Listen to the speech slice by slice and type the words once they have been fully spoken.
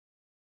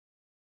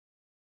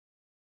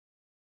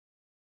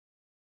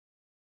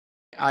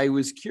I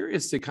was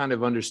curious to kind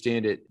of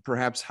understand it,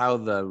 perhaps how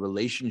the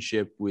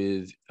relationship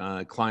with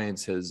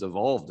clients has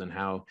evolved and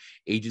how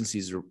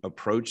agencies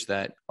approach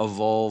that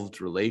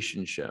evolved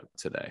relationship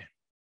today.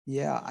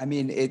 Yeah, I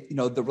mean,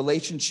 the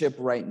relationship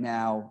right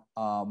now,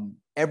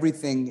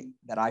 everything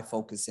that I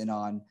focus in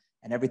on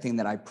and everything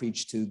that I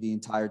preach to the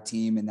entire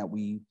team and that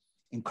we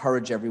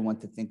encourage everyone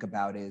to think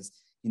about is,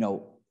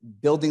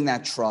 building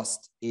that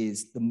trust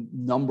is the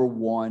number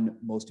one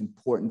most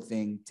important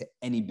thing to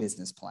any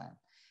business plan.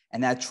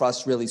 And that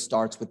trust really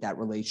starts with that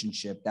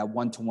relationship, that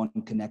one-to-one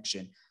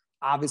connection.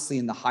 Obviously,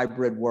 in the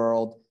hybrid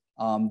world,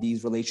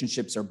 these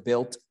relationships are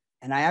built.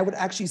 And I would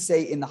actually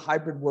say in the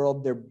hybrid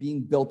world, they're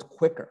being built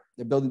quicker.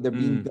 They're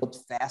being built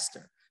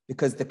faster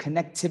because the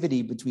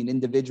connectivity between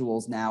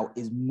individuals now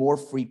is more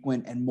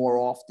frequent and more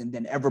often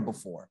than ever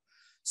before.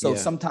 So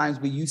sometimes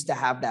we used to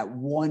have that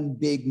one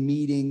big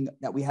meeting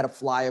that we had to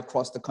fly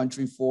across the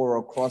country for, or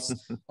across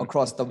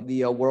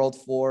the world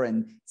for,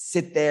 and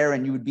sit there,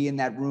 and you would be in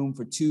that room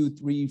for 2,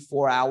 3,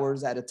 4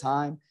 hours at a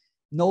time.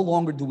 No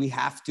longer do we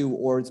have to,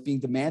 or it's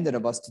being demanded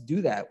of us to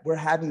do that. We're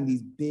having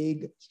these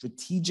big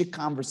strategic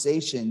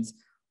conversations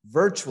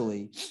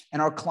virtually,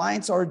 and our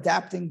clients are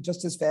adapting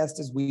just as fast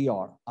as we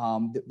are.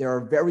 There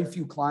are very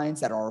few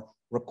clients that are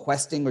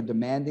requesting or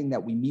demanding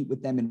that we meet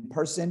with them in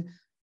person.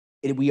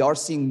 We are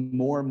seeing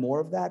more and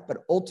more of that, but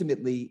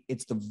ultimately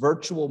it's the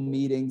virtual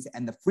meetings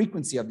and the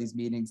frequency of these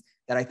meetings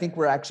that I think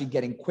we're actually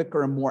getting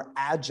quicker and more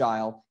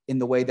agile in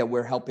the way that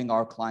we're helping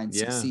our clients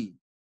succeed.